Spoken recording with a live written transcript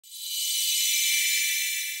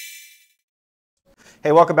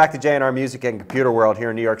Hey, welcome back to J&R Music and Computer World here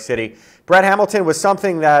in New York City. Brett Hamilton was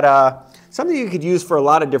something that something you could use for a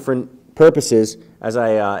lot of different purposes as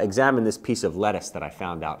I examined this piece of lettuce that I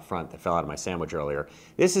found out front that fell out of my sandwich earlier.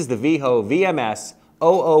 This is the Veho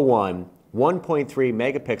VMS-001 1.3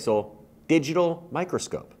 megapixel digital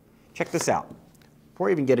microscope. Check this out. Before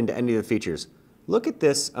I even get into any of the features, look at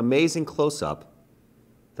this amazing close-up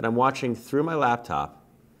that I'm watching through my laptop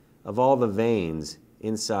of all the veins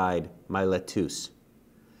inside my lettuce.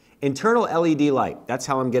 Internal LED light, that's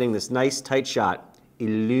how I'm getting this nice tight shot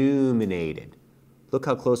illuminated. Look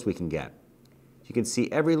how close we can get. You can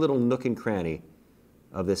see every little nook and cranny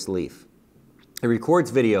of this leaf. It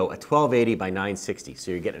records video at 1280 by 960,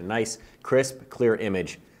 so you're getting a nice, crisp, clear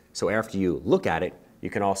image. So after you look at it,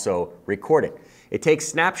 you can also record it. It takes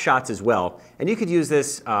snapshots as well, and you could use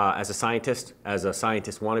this as a scientist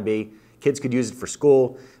wannabe. Kids could use it for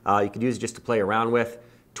school. You could use it just to play around with.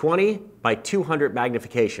 20 by 200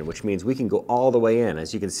 magnification, which means we can go all the way in.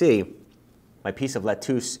 As you can see, my piece of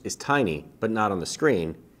lettuce is tiny, but not on the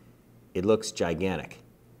screen. It looks gigantic.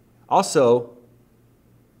 Also,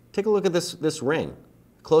 take a look at this ring,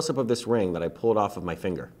 close-up of this ring that I pulled off of my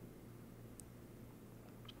finger.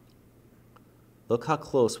 Look how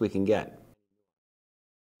close we can get.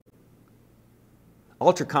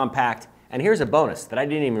 Ultra compact, and here's a bonus that I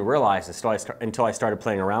didn't even realize until I started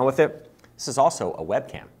playing around with it. This is also a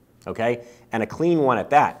webcam, okay? And a clean one at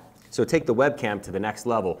that. So take the webcam to the next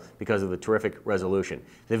level because of the terrific resolution.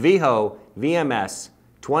 The Veho VMS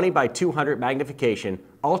 20 by 200 magnification,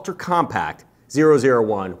 ultra compact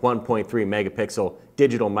 001 1.3 megapixel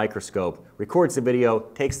digital microscope records the video,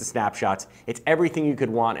 takes the snapshots. It's everything you could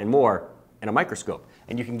want and more in a microscope.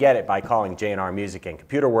 And you can get it by calling J&R Music and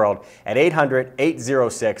Computer World at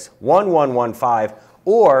 800-806-1115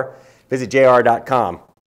 or visit jr.com.